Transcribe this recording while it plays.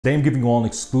Today I'm giving you all an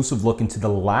exclusive look into the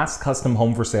last custom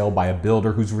home for sale by a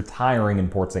builder who's retiring in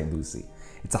Port St Lucie.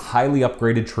 It's a highly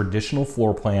upgraded traditional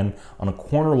floor plan on a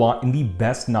corner lot in the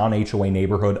best non-HOA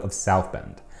neighborhood of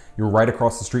Southbend. You're right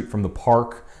across the street from the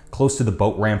park, close to the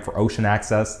boat ramp for ocean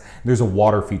access. There's a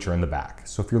water feature in the back.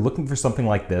 So if you're looking for something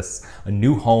like this, a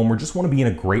new home, or just want to be in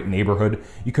a great neighborhood,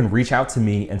 you can reach out to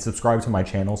me and subscribe to my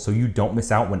channel so you don't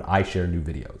miss out when I share new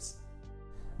videos.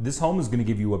 This home is going to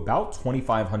give you about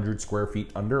 2,500 square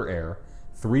feet under air,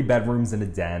 3 bedrooms and a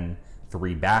den,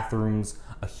 3 bathrooms,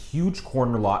 a huge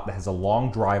corner lot that has a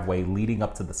long driveway leading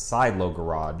up to the side-low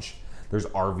garage. There's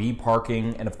RV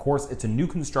parking, and of course it's a new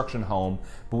construction home,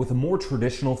 but with a more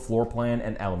traditional floor plan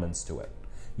and elements to it.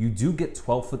 You do get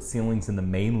 12-foot ceilings in the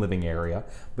main living area,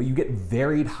 but you get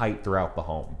varied height throughout the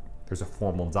home. There's a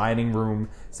formal dining room,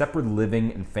 separate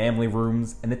living and family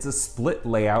rooms, and it's a split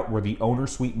layout where the owner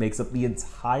suite makes up the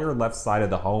entire left side of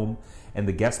the home and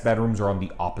the guest bedrooms are on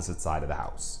the opposite side of the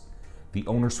house. The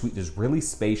owner suite is really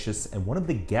spacious, and one of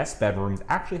the guest bedrooms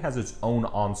actually has its own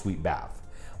ensuite bath,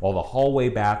 while the hallway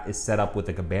bath is set up with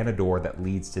a cabana door that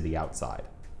leads to the outside.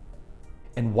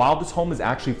 And while this home is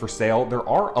actually for sale, there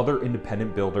are other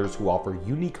independent builders who offer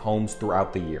unique homes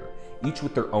throughout the year, each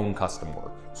with their own custom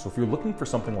work. So if you're looking for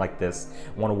something like this,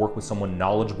 want to work with someone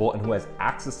knowledgeable and who has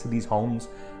access to these homes,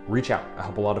 reach out. I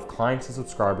help a lot of clients and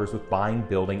subscribers with buying,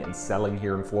 building, and selling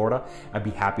here in Florida. I'd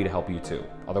be happy to help you too.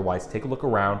 Otherwise, take a look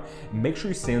around, make sure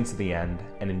you stay until the end,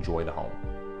 and enjoy the home.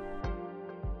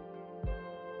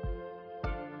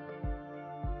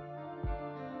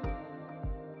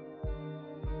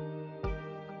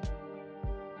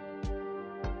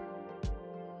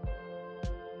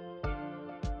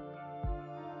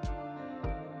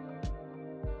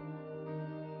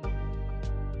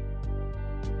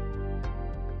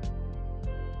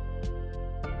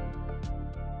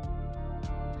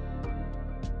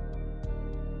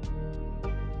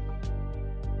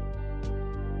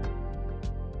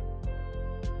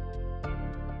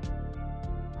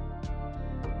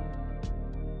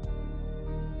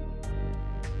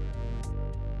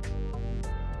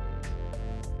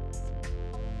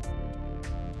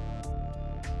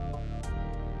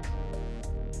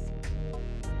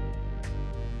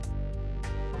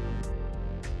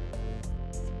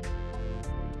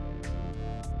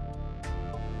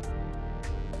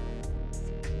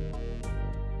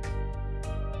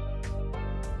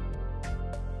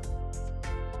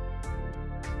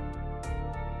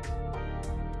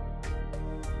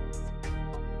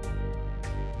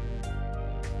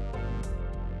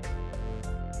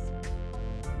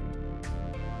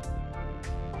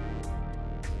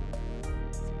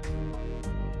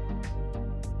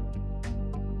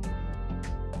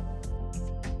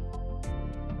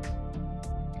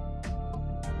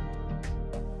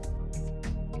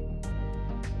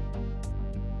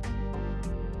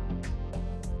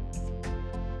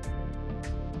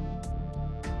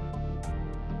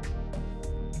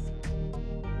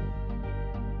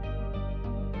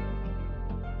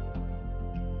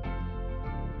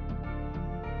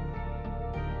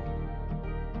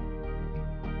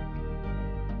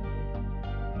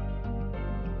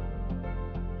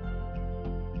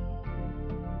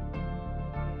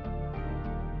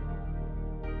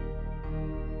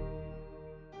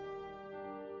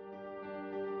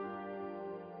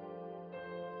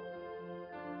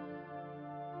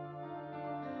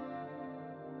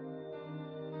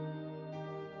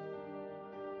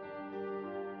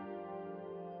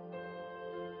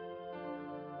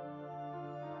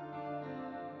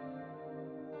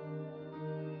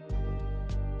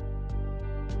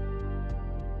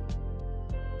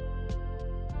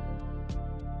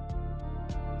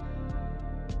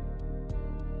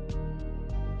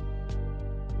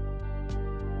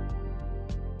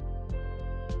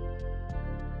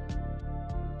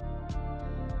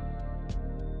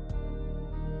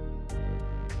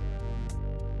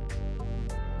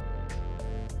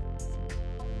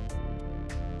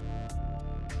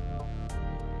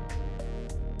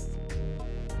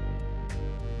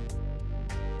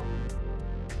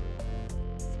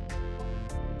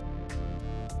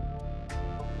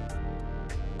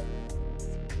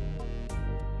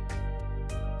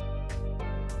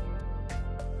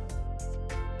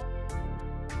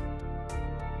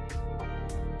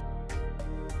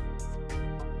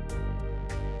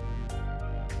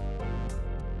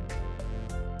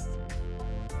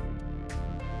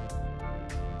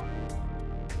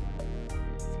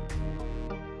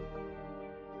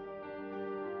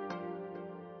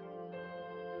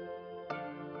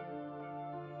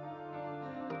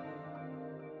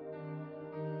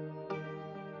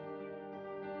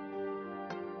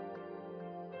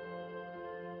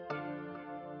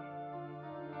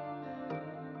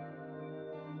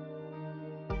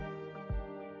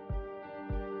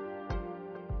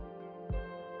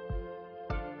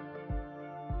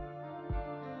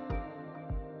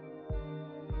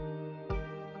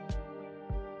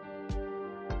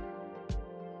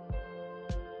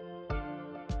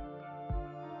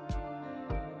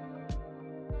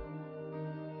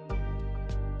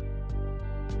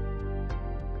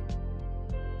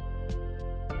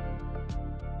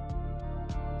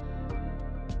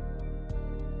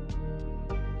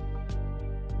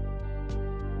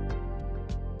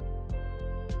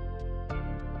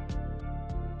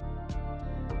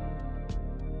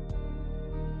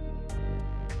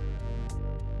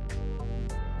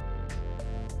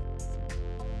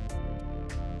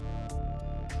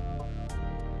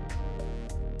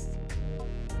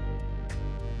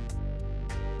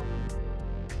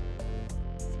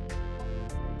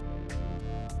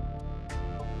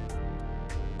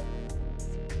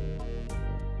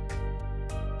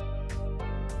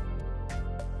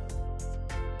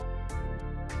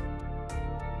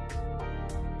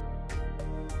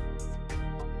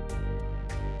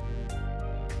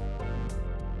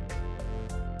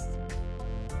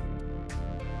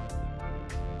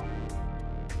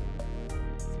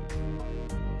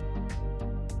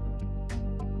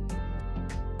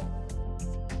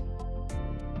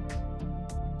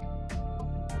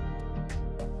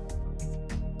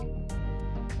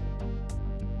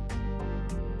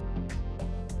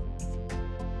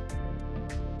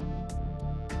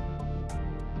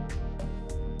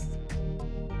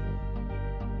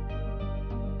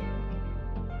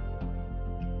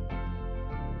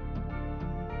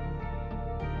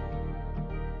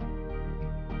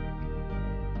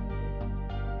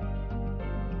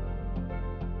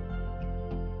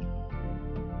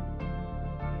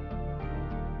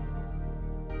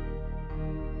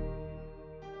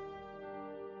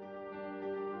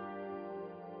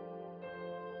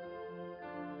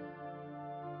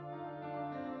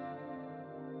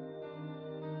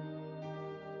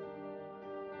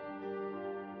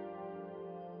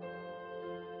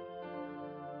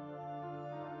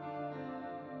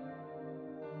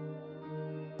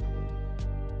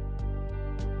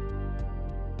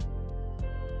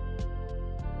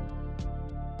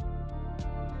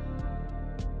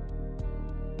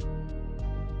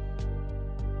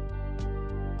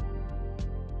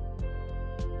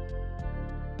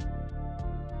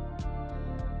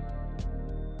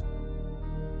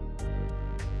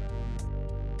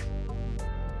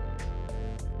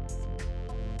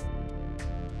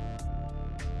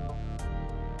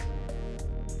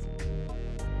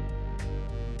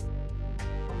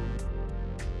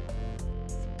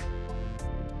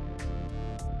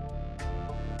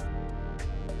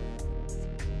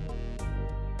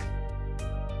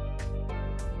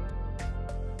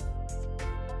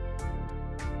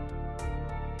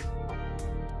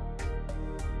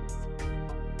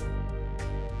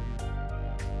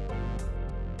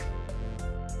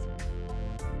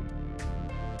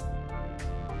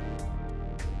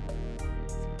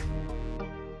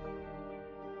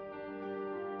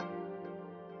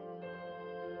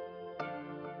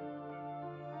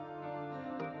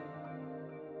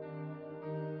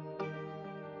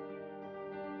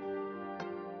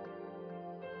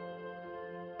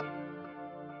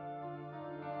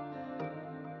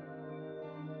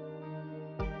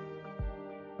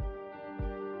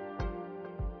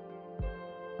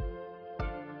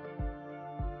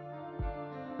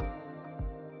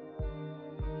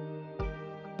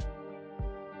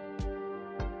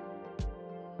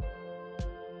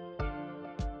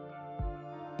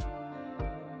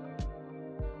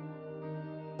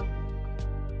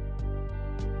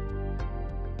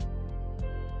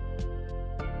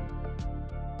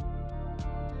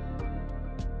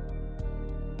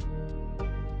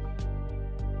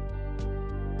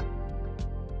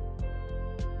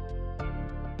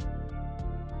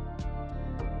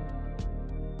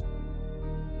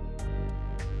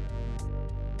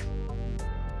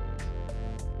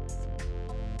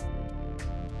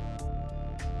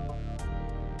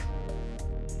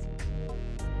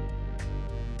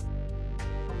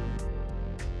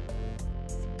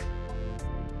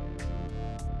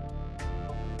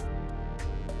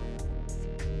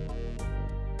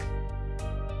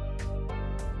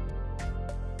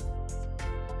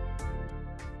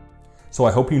 So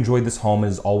I hope you enjoyed this home.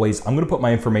 As always, I'm gonna put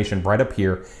my information right up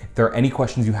here. If there are any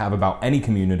questions you have about any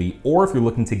community, or if you're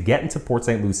looking to get into Port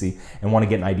St Lucie and wanna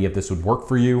get an idea if this would work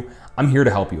for you, I'm here to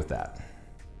help you with that.